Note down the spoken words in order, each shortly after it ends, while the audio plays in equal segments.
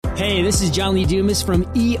Hey, this is John Lee Dumas from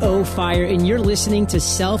EO Fire, and you're listening to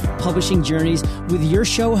Self-Publishing Journeys with your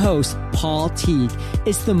show host, Paul Teague.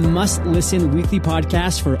 It's the must-listen weekly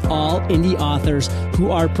podcast for all indie authors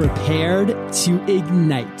who are prepared to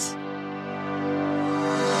ignite.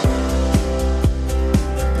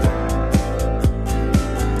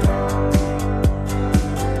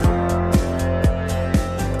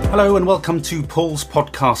 Hello and welcome to Paul's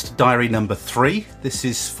Podcast Diary number 3. This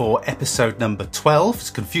is for episode number 12. It's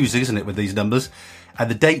confusing, isn't it, with these numbers?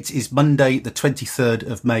 And the date is Monday, the 23rd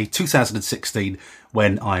of May 2016,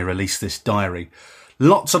 when I release this diary.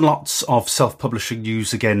 Lots and lots of self-publishing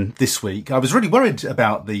news again this week. I was really worried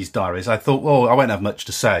about these diaries. I thought, well, I won't have much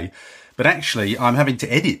to say. But actually, I'm having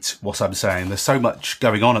to edit what I'm saying. There's so much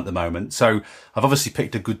going on at the moment. So I've obviously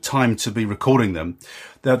picked a good time to be recording them.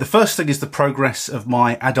 The first thing is the progress of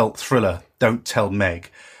my adult thriller, Don't Tell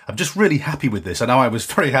Meg. I'm just really happy with this. I know I was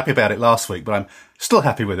very happy about it last week, but I'm still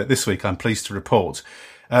happy with it this week, I'm pleased to report.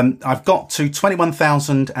 I've got to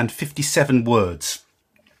 21,057 words.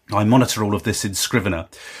 I monitor all of this in Scrivener.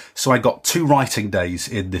 So I got 2 writing days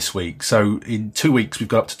in this week. So in 2 weeks, we've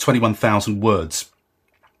got up to 21,000 words.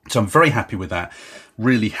 So I'm very happy with that.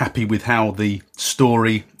 Really happy with how the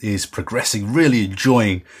story is progressing. Really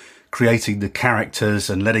enjoying creating the characters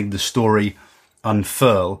and letting the story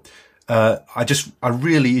unfurl. I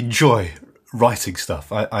really enjoy writing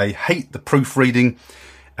stuff. I hate the proofreading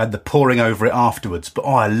and the poring over it afterwards. But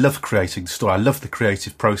I love creating the story. I love the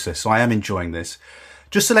creative process. So I am enjoying this.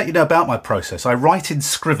 Just to let you know about my process, I write in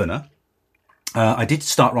Scrivener. I did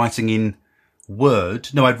start writing in Word.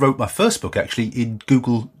 No, I wrote my first book actually in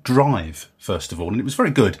Google Drive, first of all, and it was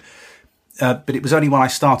very good. But it was only when I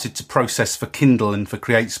started to process for Kindle and for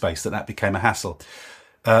CreateSpace that became a hassle.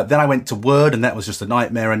 Then I went to Word, and that was just a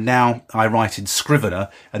nightmare. And now I write in Scrivener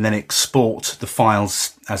and then export the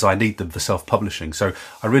files as I need them for self-publishing. So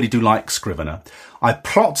I really do like Scrivener. I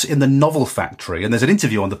plot in the Novel Factory, and there's an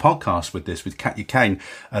interview on the podcast with Katya Kane,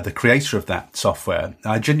 the creator of that software.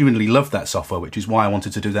 I genuinely love that software, which is why I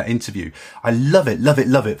wanted to do that interview. I love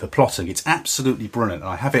it for plotting. It's absolutely brilliant.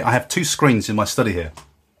 I have 2 screens in my study here.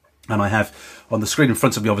 And I have, on the screen in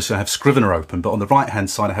front of me, obviously I have Scrivener open, but on the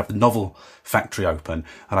right-hand side I have the Novel Factory open.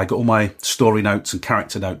 And I got all my story notes and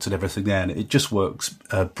character notes and everything there, and it just works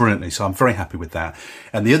brilliantly. So I'm very happy with that.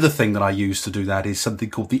 And the other thing that I use to do that is something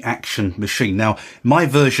called the Action Machine. Now, my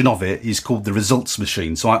version of it is called the Results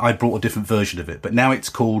Machine. So I brought a different version of it, but now it's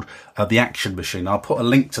called the Action Machine. I'll put a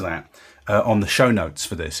link to that on the show notes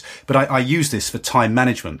for this. But I use this for time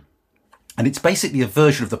management. And it's basically a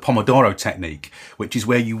version of the Pomodoro technique, which is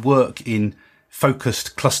where you work in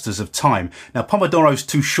focused clusters of time. Now, Pomodoro's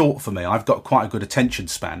too short for me. I've got quite a good attention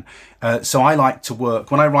span. So I like to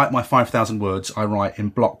work, when I write my 5,000 words, I write in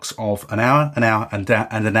blocks of an hour, and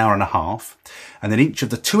an hour and a half. And then each of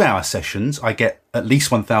the 2-hour sessions, I get at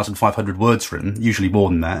least 1,500 words written, usually more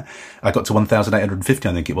than that. I got to 1,850,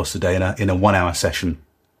 I think it was today, in a 1-hour session.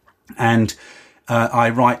 And I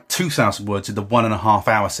write 2,000 words in the 1.5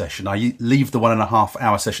 hour session. I leave the 1.5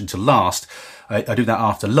 hour session to last. I do that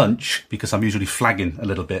after lunch because I'm usually flagging a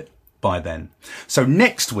little bit by then. So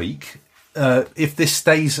next week, if this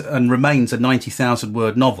stays and remains a 90,000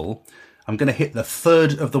 word novel, I'm going to hit the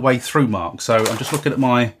 1/3 of the way through mark. So I'm just looking at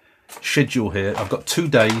my schedule here. I've got 2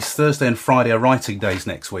 days, Thursday and Friday are writing days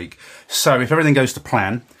next week. So if everything goes to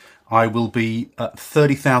plan, I will be at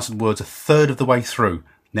 30,000 words, a 1/3 of the way through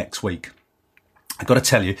next week. I've got to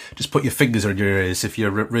tell you, just put your fingers in your ears if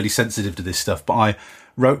you're really sensitive to this stuff. But I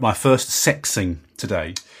wrote my first sex scene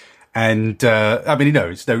today. And, I mean,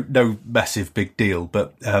 it's no massive big deal,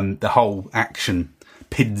 but the whole action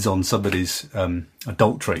pins on somebody's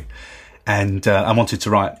adultery. And I wanted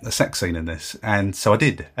to write a sex scene in this. And so I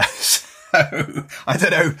did. So I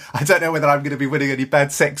don't know whether I'm going to be winning any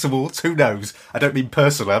bad sex awards. Who knows? I don't mean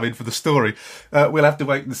personally, I mean for the story. We'll have to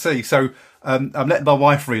wait and see. So I'm letting my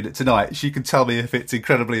wife read it tonight. She can tell me if it's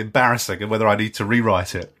incredibly embarrassing and whether I need to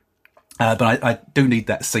rewrite it. But I do need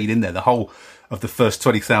that scene in there. The whole of the first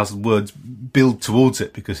 20,000 words build towards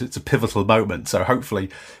it because it's a pivotal moment. So hopefully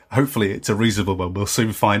it's a reasonable one. We'll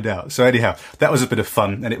soon find out. So anyhow, that was a bit of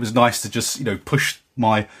fun, and it was nice to just, push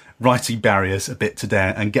my writing barriers a bit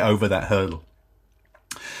today and get over that hurdle.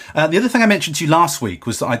 The other thing I mentioned to you last week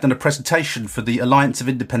was that I'd done a presentation for the Alliance of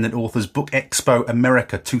Independent Authors Book Expo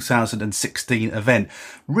America 2016 event.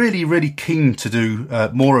 Really, really keen to do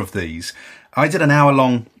more of these. I did an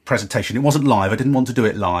hour-long presentation. It wasn't live. I didn't want to do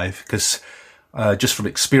it live because just from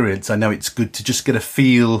experience, I know it's good to just get a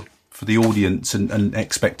feel for the audience and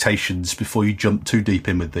expectations before you jump too deep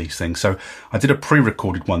in with these things. So I did a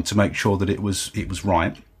pre-recorded one to make sure that it was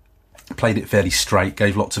right. Played it fairly straight,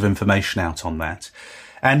 gave lots of information out on that.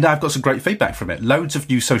 And I've got some great feedback from it. Loads of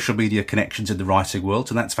new social media connections in the writing world,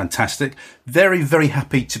 and that's fantastic. Very, very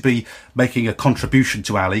happy to be making a contribution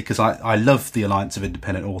to ALI, because I love the Alliance of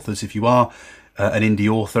Independent Authors. If you are an indie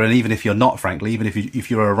author, and even if you're not, frankly, even if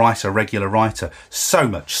you're a writer, a regular writer, so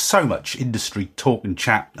much industry talk and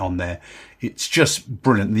chat on there. It's just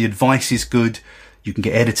brilliant. The advice is good. You can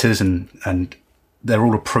get editors, and they're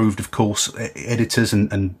all approved, of course, editors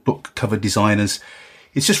and book cover designers.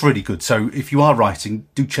 It's just really good. So if you are writing,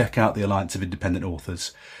 do check out the Alliance of Independent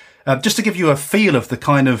Authors. Just to give you a feel of the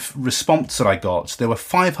kind of response that I got, there were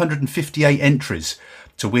 558 entries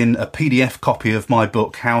to win a PDF copy of my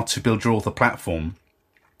book, How to Build Your Author Platform,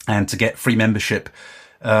 and to get free membership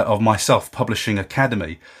of my Self-Publishing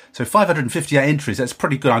Academy. So 558 entries, that's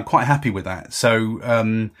pretty good. I'm quite happy with that. So,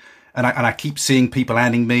 and I keep seeing people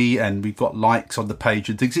adding me, and we've got likes on the page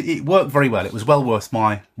and things. It worked very well. It was well worth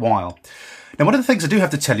my while. Now, one of the things I do have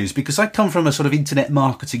to tell you is, because I come from a sort of internet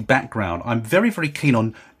marketing background, I'm very, very keen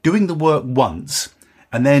on doing the work once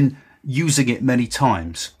and then using it many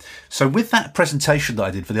times. So with that presentation that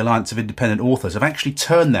I did for the Alliance of Independent Authors, I've actually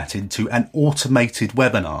turned that into an automated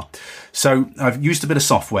webinar. So I've used a bit of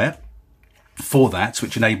software for that,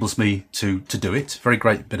 which enables me to do it. Very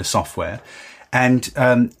great bit of software. And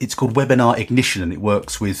it's called Webinar Ignition, and it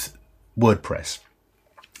works with WordPress.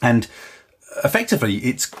 And effectively,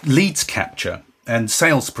 it's leads capture and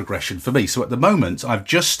sales progression for me. So at the moment, I've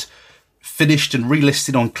just finished and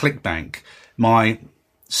relisted on ClickBank my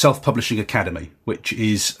Self-Publishing Academy, which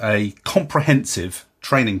is a comprehensive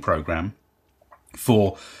training program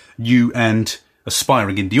for new and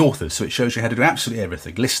aspiring indie authors. So it shows you how to do absolutely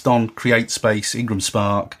everything. Liston, CreateSpace, Ingram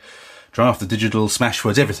Spark, Draft the Digital,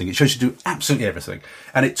 Smashwords, everything. It shows you to do absolutely everything.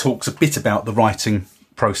 And it talks a bit about the writing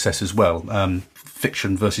process as well.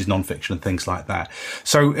 Fiction versus non-fiction and things like that.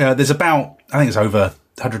 So there's about, I think it's over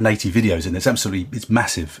 180 videos in this. It's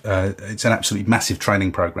massive. It's an absolutely massive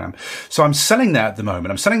training program. So I'm selling that at the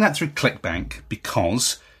moment. I'm selling that through ClickBank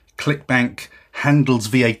because ClickBank handles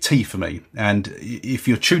VAT for me. And if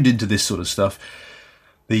you're tuned into this sort of stuff,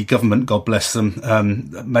 the government, God bless them,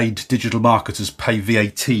 made digital marketers pay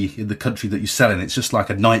VAT in the country that you sell in. It's just like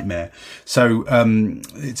a nightmare. So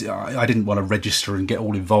I didn't want to register and get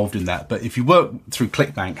all involved in that. But if you work through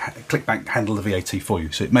ClickBank, ClickBank handle the VAT for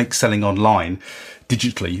you. So it makes selling online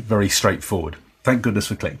digitally very straightforward. Thank goodness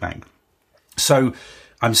for ClickBank. So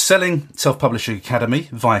I'm selling Self-Publishing Academy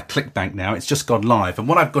via ClickBank now. It's just gone live. And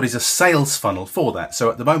what I've got is a sales funnel for that.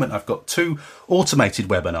 So at the moment, I've got 2 automated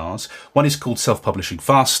webinars. One is called Self-Publishing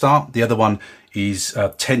Fast Start. The other one is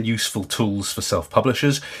 10 useful tools for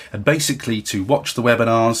self-publishers. And basically, to watch the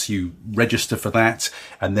webinars, you register for that.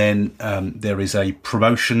 And then there is a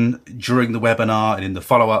promotion during the webinar and in the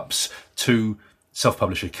follow-ups to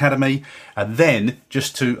Self-Publishing Academy. And then,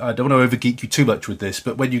 just to, I don't want to overgeek you too much with this,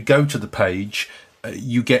 but when you go to the page,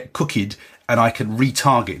 you get cookied and I can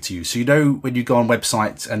retarget to you. So, you know, when you go on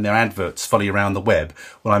websites and their adverts follow you around the web,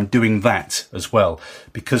 well, I'm doing that as well.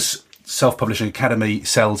 Because Self-Publishing Academy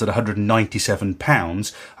sells at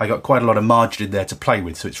 £197, I got quite a lot of margin in there to play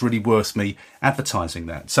with. So it's really worth me advertising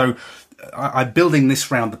that. So I'm building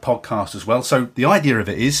this around the podcast as well. So the idea of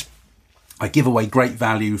it is, I give away great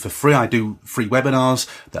value for free. I do free webinars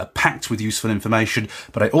that are packed with useful information,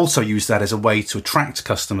 but I also use that as a way to attract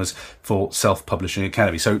customers for Self-Publishing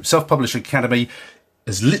Academy. So Self-Publishing Academy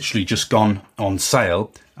has literally just gone on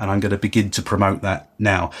sale, and I'm going to begin to promote that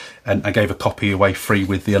now. And I gave a copy away free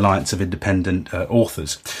with the Alliance of Independent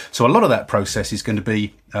Authors. So a lot of that process is going to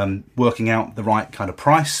be working out the right kind of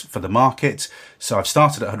price for the market. So I've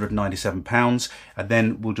started at £197, and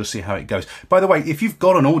then we'll just see how it goes. By the way, if you've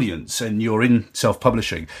got an audience and you're in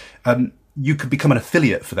self-publishing, you could become an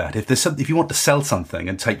affiliate for that. If you want to sell something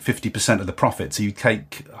and take 50% of the profit, so you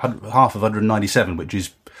take half of 197, which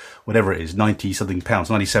is whatever it is, 90 something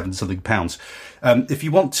pounds, 97 something pounds. If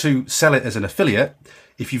you want to sell it as an affiliate,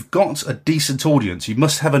 if you've got a decent audience, you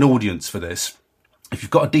must have an audience for this. If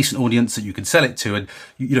you've got a decent audience that you can sell it to, and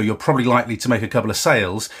you're probably likely to make a couple of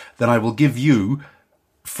sales, then I will give you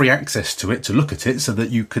free access to it to look at it, so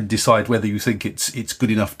that you can decide whether you think it's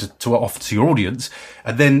good enough to offer to your audience.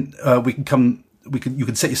 And then you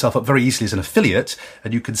can set yourself up very easily as an affiliate,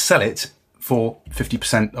 and you can sell it for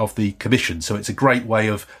 50% of the commission. So it's a great way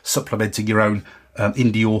of supplementing your own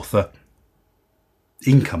indie author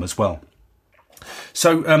income as well.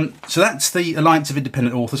 So that's the Alliance of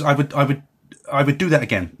Independent Authors. I would do that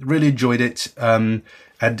again. Really enjoyed it. And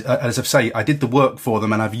as I say, I did the work for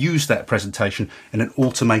them, and I've used that presentation in an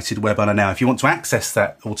automated webinar now. If you want to access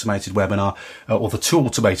that automated webinar, or the 2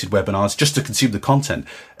 automated webinars, just to consume the content,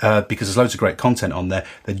 because there's loads of great content on there,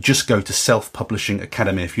 then just go to Self-Publishing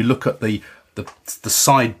Academy. If you look at the the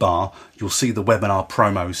sidebar, you'll see the webinar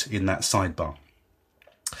promos in that sidebar.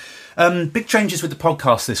 Big changes with the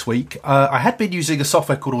podcast this week. I had been using a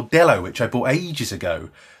software called Audello, which I bought ages ago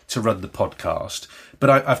to run the podcast, but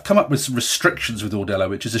I've come up with some restrictions with Audello,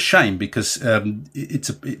 which is a shame because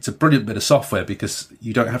it's a brilliant bit of software because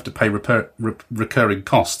you don't have to pay recurring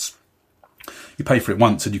costs. You pay for it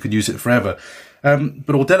once and you can use it forever.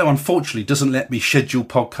 But Audello, unfortunately, doesn't let me schedule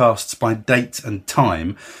podcasts by date and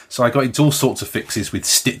time. So I got into all sorts of fixes with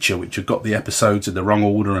Stitcher, which have got the episodes in the wrong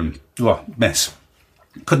order and mess.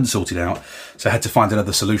 Couldn't sort it out. So I had to find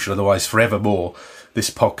another solution. Otherwise, forevermore, this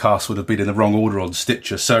podcast would have been in the wrong order on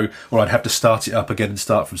Stitcher. Or I'd have to start it up again and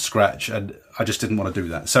start from scratch. And I just didn't want to do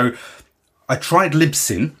that. So I tried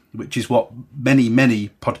Libsyn, which is what many, many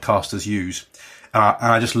podcasters use.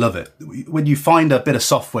 And I just love it. When you find a bit of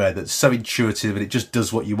software that's so intuitive and it just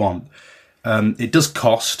does what you want, it does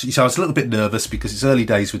cost. So I was a little bit nervous because it's early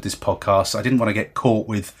days with this podcast. I didn't want to get caught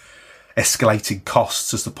with escalating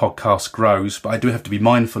costs as the podcast grows, but I do have to be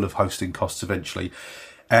mindful of hosting costs eventually.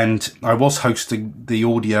 And I was hosting the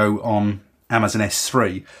audio on Amazon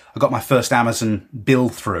S3. I got my first Amazon bill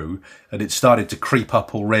through and it started to creep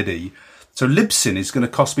up already. So Libsyn is going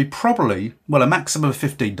to cost me probably, a maximum of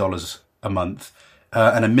 $15 a month.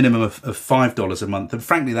 And a minimum of $5 a month. And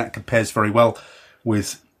frankly, that compares very well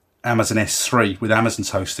with Amazon S3, with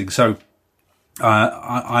Amazon's hosting. So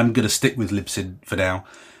I'm going to stick with Libsyn for now.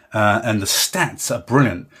 And the stats are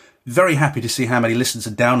brilliant. Very happy to see how many listens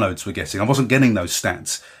and downloads we're getting. I wasn't getting those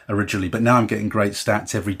stats originally, but now I'm getting great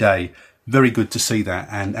stats every day. Very good to see that,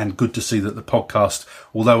 and good to see that the podcast,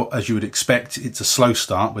 although as you would expect, it's a slow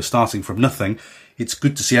start. We're starting from nothing. It's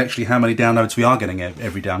good to see actually how many downloads we are getting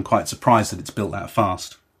every day. I'm quite surprised that it's built that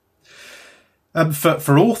fast.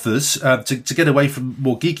 For authors, to get away from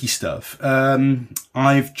more geeky stuff,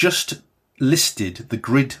 I've just listed the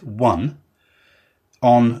Grid 1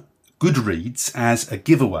 on Goodreads as a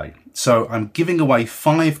giveaway. So I'm giving away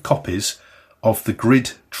 5 copies of the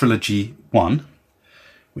Grid Trilogy 1,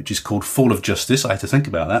 which is called Fall of Justice. I had to think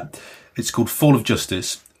about that. It's called Fall of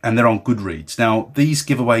Justice, and they're on Goodreads. Now, these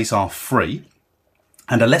giveaways are free.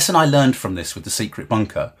 And a lesson I learned from this with The Secret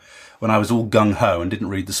Bunker, when I was all gung-ho and didn't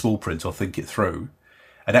read the small print or think it through,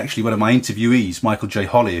 and actually one of my interviewees, Michael J.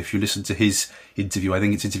 Holly, if you listen to his interview, I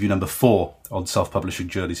think it's interview number 4 on self-publishing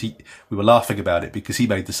journeys, we were laughing about it because he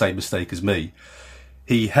made the same mistake as me.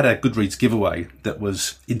 He had a Goodreads giveaway that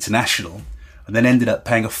was international and then ended up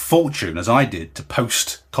paying a fortune, as I did, to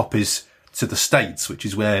post copies to the States, which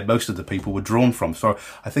is where most of the people were drawn from. So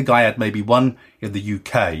I think I had maybe one in the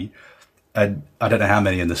UK, and I don't know how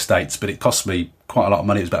many in the States, but it cost me quite a lot of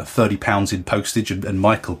money. It was about £30 in postage, and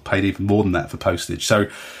Michael paid even more than that for postage. So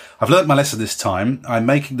I've learnt my lesson this time. I'm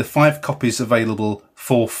making the 5 copies available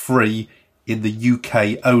for free in the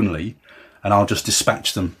UK only, and I'll just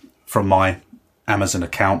dispatch them from my Amazon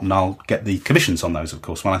account, and I'll get the commissions on those, of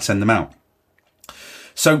course, when I send them out.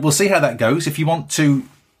 So we'll see how that goes. If you want to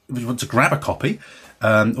grab a copy,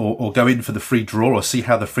 or go in for the free draw, or see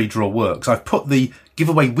how the free draw works, I've put the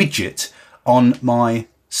giveaway widget on my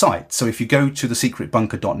site. So if you go to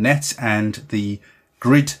thesecretbunker.net and the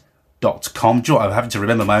grid.com, I'm having to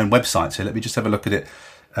remember my own website, so let me just have a look at it.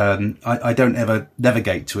 I don't ever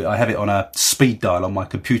navigate to it. I have it on a speed dial on my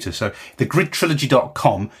computer. So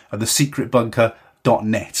thegridtrilogy.com and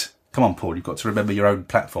thesecretbunker.net. Come on, Paul, you've got to remember your own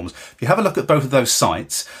platforms. If you have a look at both of those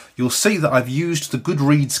sites, you'll see that I've used the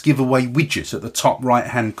Goodreads giveaway widget at the top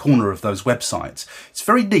right-hand corner of those websites. It's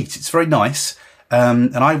very neat. It's very nice.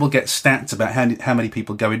 And I will get stats about how many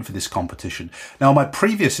people go in for this competition. Now, my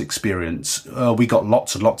previous experience, we got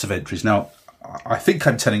lots and lots of entries. Now, I think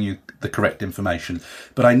I'm telling you the correct information,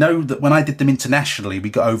 but I know that when I did them internationally, we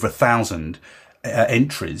got over 1,000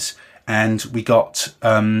 entries. And we got,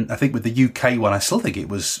 I think with the UK one, I'm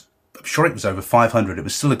sure it was over 500. It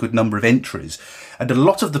was still a good number of entries. And a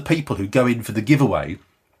lot of the people who go in for the giveaway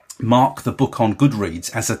mark the book on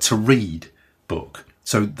Goodreads as a to read book.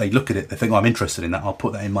 So they look at it, they think, I'm interested in that, I'll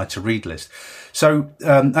put that in my to read list. So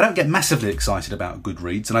I don't get massively excited about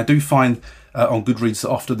Goodreads. And I do find on Goodreads that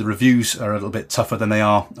often the reviews are a little bit tougher than they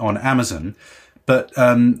are on Amazon. But,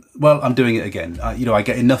 I'm doing it again. I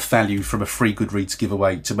get enough value from a free Goodreads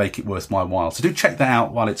giveaway to make it worth my while. So do check that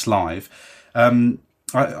out while it's live.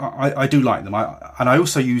 I do like them. And I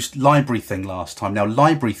also used Library Thing last time. Now,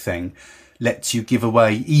 Library Thing lets you give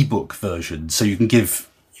away ebook versions. So you can give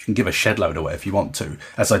a shed load away if you want to,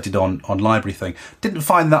 as I did on Library Thing. Didn't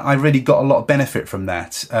find that I really got a lot of benefit from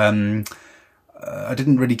that. I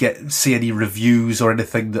didn't really see any reviews or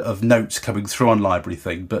anything of notes coming through on Library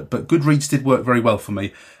Thing, but Goodreads did work very well for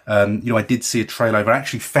me. I did see a trail over. I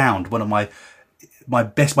actually found one of my my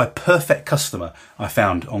perfect customer I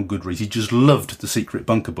found on Goodreads. He just loved the Secret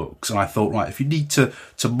Bunker books. And I thought, right, if you need to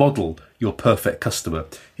model your perfect customer,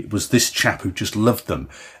 it was this chap who just loved them.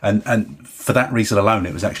 And for that reason alone,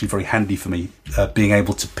 it was actually very handy for me, being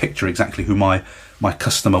able to picture exactly who my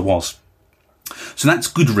customer was. So that's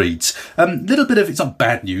Goodreads. Little bit of, it's not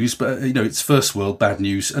bad news, but it's first world bad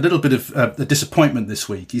news. A little bit of a disappointment this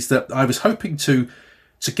week is that I was hoping to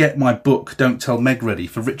get my book Don't Tell Meg ready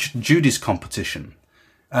for Richard and Judy's competition.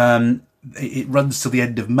 It runs till the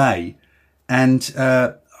end of May, and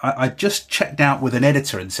I just checked out with an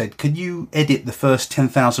editor and said, can you edit the first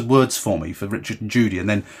 10,000 words for me for Richard and Judy, and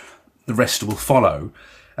then the rest will follow.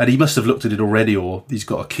 And he must have looked at it already, or he's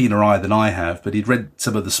got a keener eye than I have, but he'd read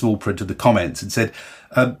some of the small print of the comments and said,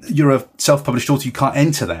 you're a self-published author, you can't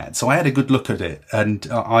enter that. So I had a good look at it, and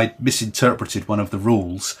I misinterpreted one of the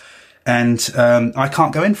rules, and I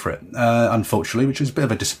can't go in for it, unfortunately, which was a bit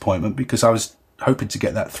of a disappointment because I was hoping to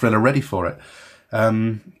get that thriller ready for it.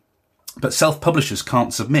 But self-publishers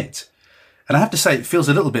can't submit. And I have to say, it feels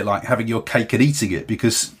a little bit like having your cake and eating it,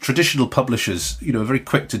 because traditional publishers, are very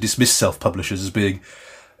quick to dismiss self-publishers as being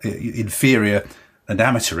inferior and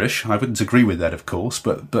amateurish. I wouldn't agree with that, of course,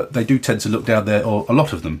 but they do tend to look down or a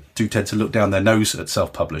lot of them do tend to look down their nose at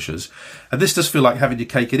self-publishers. And this does feel like having your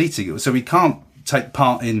cake and eating it. So we can't take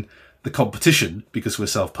part in the competition because we're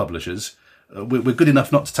self-publishers. We're good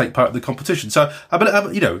enough not to take part in the competition. So,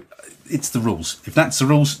 it's the rules. If that's the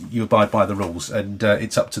rules, you abide by the rules, and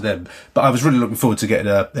it's up to them. But I was really looking forward to getting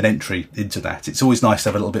an entry into that. It's always nice to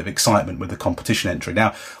have a little bit of excitement with the competition entry.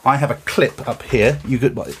 Now, I have a clip up here.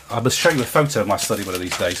 I must show you a photo of my study one of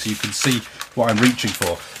these days so you can see what I'm reaching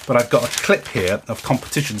for. But I've got a clip here of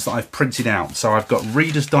competitions that I've printed out. So I've got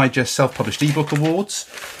Reader's Digest Self-Published eBook Awards,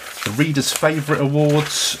 the Reader's Favourite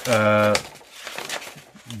Awards,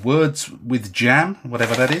 Words with Jam,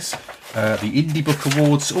 whatever that is, the Indie Book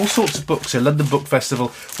Awards, all sorts of books, London Book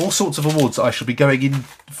Festival, all sorts of awards that I shall be going in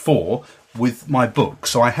for with my book.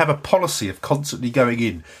 So I have a policy of constantly going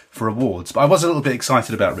in for awards. But I was a little bit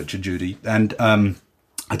excited about Richard and Judy, and I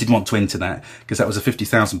didn't want to enter that because that was a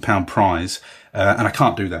 £50,000 prize, and I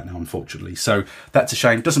can't do that now, unfortunately. So that's a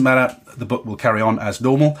shame. Doesn't matter. The book will carry on as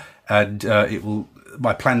normal, and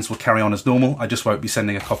my plans will carry on as normal. I just won't be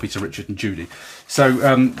sending a copy to Richard and Judy. So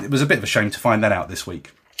it was a bit of a shame to find that out this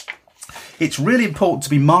week. It's really important to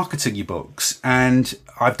be marketing your books, and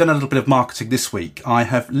I've done a little bit of marketing this week. I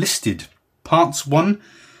have listed parts 1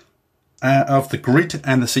 of The Grid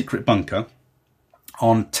and The Secret Bunker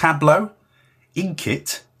on Tableau,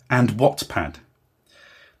 Inkitt and Wattpad.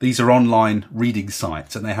 These are online reading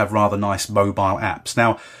sites, and they have rather nice mobile apps.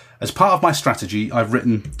 Now, as part of my strategy, I've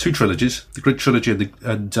written 2 trilogies, the Grid trilogy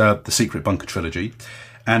and the Secret Bunker trilogy.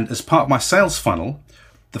 And as part of my sales funnel,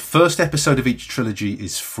 the first episode of each trilogy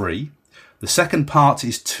is free. The second part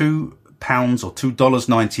is £2 or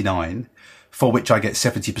 $2.99, for which I get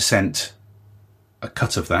 70% a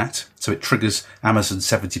cut of that. So it triggers Amazon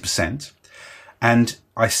 70%. And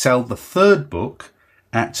I sell the third book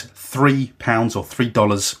at £3 or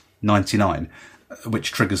 $3.99.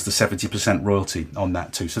 Which triggers the 70% royalty on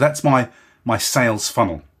that too. So that's my sales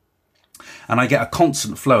funnel. And I get a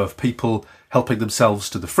constant flow of people helping themselves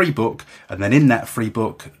to the free book. And then in that free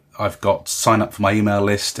book, I've got sign up for my email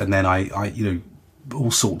list. And then I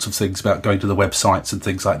all sorts of things about going to the websites and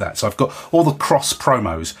things like that. So I've got all the cross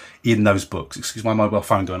promos in those books. Excuse my mobile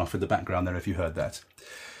phone going off in the background there if you heard that.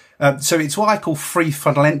 So it's what I call free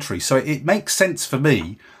funnel entry. So it makes sense for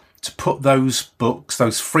me to put those books,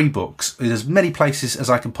 those free books, in as many places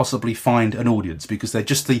as I can possibly find an audience, because they're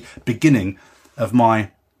just the beginning of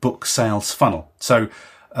my book sales funnel. So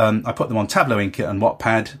I put them on Tableau, Inkitt and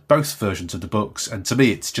Wattpad, both versions of the books, and to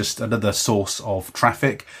me it's just another source of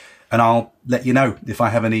traffic, and I'll let you know if I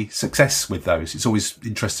have any success with those. It's always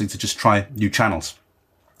interesting to just try new channels.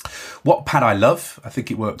 Wattpad I love. I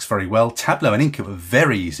think it works very well. Tableau and Inkitt were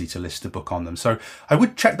very easy to list a book on them, so I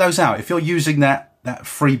would check those out. If you're using that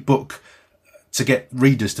free book to get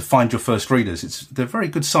readers, to find your first readers, they're very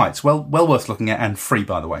good sites, well worth looking at, and free,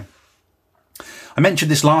 by the way. I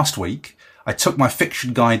mentioned this last week. I took my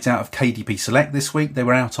fiction guides out of KDP Select this week. They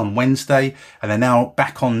were out on Wednesday, and they're now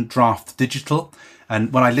back on Draft Digital.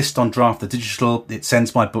 And when I list on Draft Digital, it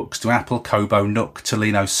sends my books to Apple, Kobo, Nook,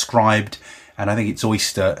 Tolino, Scribed, and I think it's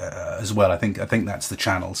Oyster as well. I think that's the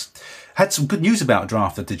channels. Had some good news about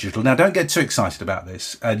Draft Digital. Now, don't get too excited about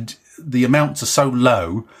this. And the amounts are so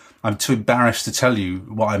low, I'm too embarrassed to tell you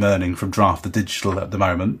what I'm earning from Draft Digital at the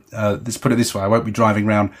moment. Let's put it this way. I won't be driving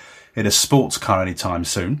around in a sports car anytime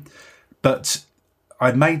soon. But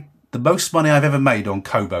I've made the most money I've ever made on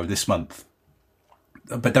Kobo this month.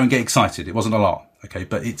 But don't get excited. It wasn't a lot. Okay,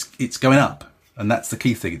 but it's going up. And that's the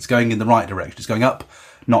key thing. It's going in the right direction. It's going up,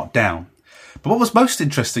 not down. But what was most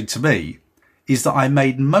interesting to me is that I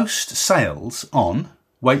made most sales on,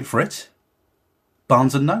 wait for it,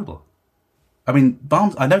 Barnes & Noble. I mean,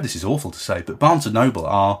 I know this is awful to say, but Barnes & Noble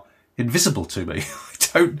are invisible to me.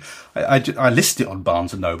 I list it on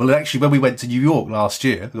Barnes & Noble. And actually, when we went to New York last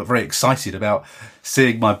year, I got very excited about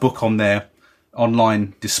seeing my book on their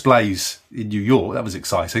online displays in New York. That was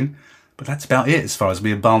exciting. But that's about it as far as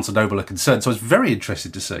me and Barnes & Noble are concerned. So I was very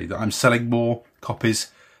interested to see that I'm selling more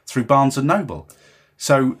copies through Barnes & Noble.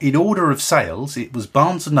 So in order of sales, it was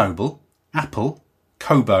Barnes & Noble, Apple,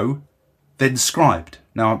 Kobo, then Scribd.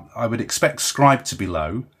 Now, I would expect Scribd to be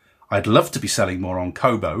low. I'd love to be selling more on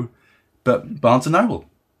Kobo, but Barnes & Noble,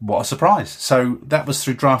 what a surprise. So that was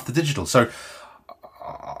through Draft the Digital. So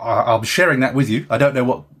I'll be sharing that with you. I don't know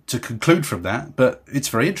what to conclude from that, but it's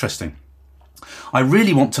very interesting. I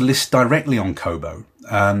really want to list directly on Kobo.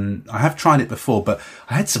 I have tried it before, but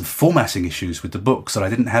I had some formatting issues with the books that I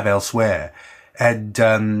didn't have elsewhere. And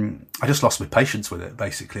I just lost my patience with it,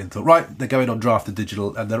 basically, and thought, right, they're going on Draft the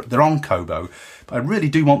Digital, and they're on Kobo. But I really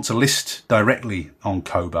do want to list directly on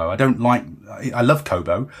Kobo. I love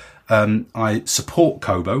Kobo. I support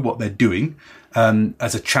Kobo, what they're doing,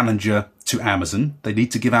 as a challenger to Amazon. They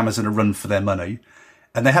need to give Amazon a run for their money.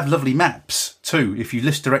 And they have lovely maps too. If you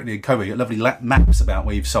list directly in Kobo, you get lovely maps about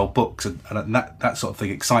where you've sold books, and that sort of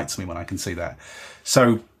thing excites me when I can see that.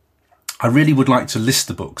 So I really would like to list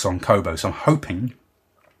the books on Kobo. So I'm hoping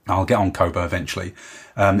I'll get on Kobo eventually.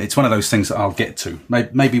 It's one of those things that I'll get to.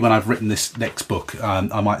 Maybe when I've written this next book,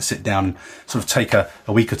 I might sit down and sort of take a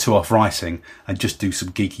week or two off writing and just do some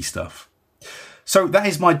geeky stuff. So that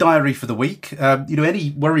is my diary for the week.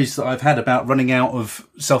 Any worries that I've had about running out of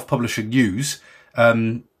self-publishing news are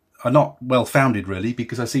not well founded, really,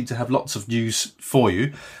 because I seem to have lots of news for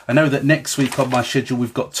you. I know that next week on my schedule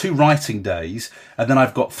we've got 2 writing days, and then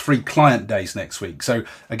I've got 3 client days next week. So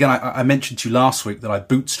again, I mentioned to you last week that I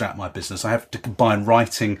bootstrap my business. I have to combine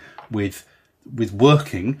writing with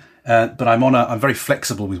working, but I'm very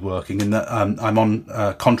flexible with working in that I'm on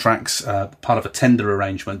contracts, part of a tender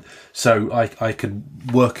arrangement, so I can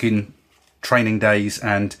work in training days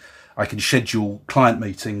and I can schedule client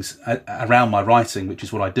meetings around my writing, which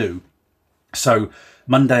is what I do. So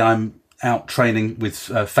Monday I'm out training with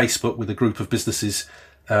Facebook with a group of businesses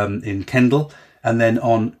in Kendal. And then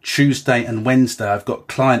on Tuesday and Wednesday, I've got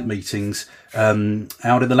client meetings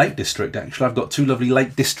out in the Lake District, actually. I've got 2 lovely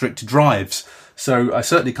Lake District drives. So I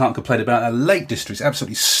certainly can't complain about that. Lake District is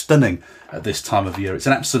absolutely stunning at this time of year. It's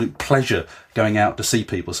an absolute pleasure going out to see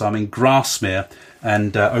people. So I'm in Grasmere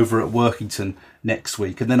and over at Workington next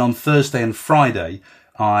week. And then on Thursday and Friday,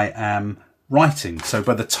 I am writing. So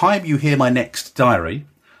by the time you hear my next diary,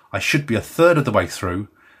 I should be a third of the way through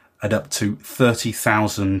at up to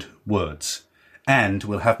 30,000 words. And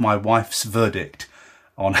we'll have my wife's verdict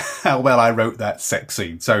on how well I wrote that sex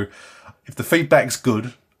scene. So if the feedback's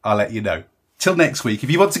good, I'll let you know. Till next week. If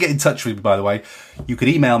you want to get in touch with me, by the way, you can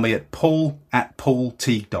email me at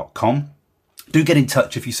paul@paulteague.com. Do get in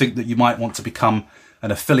touch if you think that you might want to become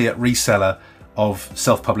an affiliate reseller of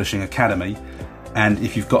Self-Publishing Academy. And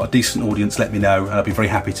if you've got a decent audience, let me know. And I'll be very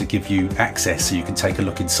happy to give you access so you can take a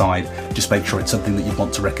look inside. Just make sure it's something that you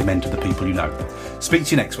want to recommend to the people you know. Speak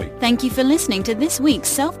to you next week. Thank you for listening to this week's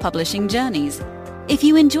Self-Publishing Journeys. If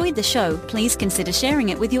you enjoyed the show, please consider sharing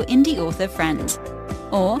it with your indie author friends.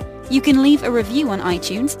 Or you can leave a review on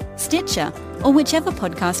iTunes, Stitcher, or whichever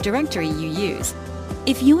podcast directory you use.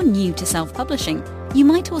 If you're new to self-publishing, you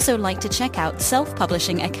might also like to check out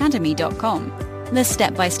selfpublishingacademy.com, the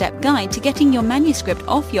step-by-step guide to getting your manuscript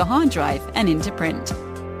off your hard drive and into print.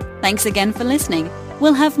 Thanks again for listening.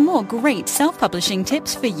 We'll have more great self-publishing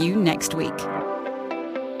tips for you next week.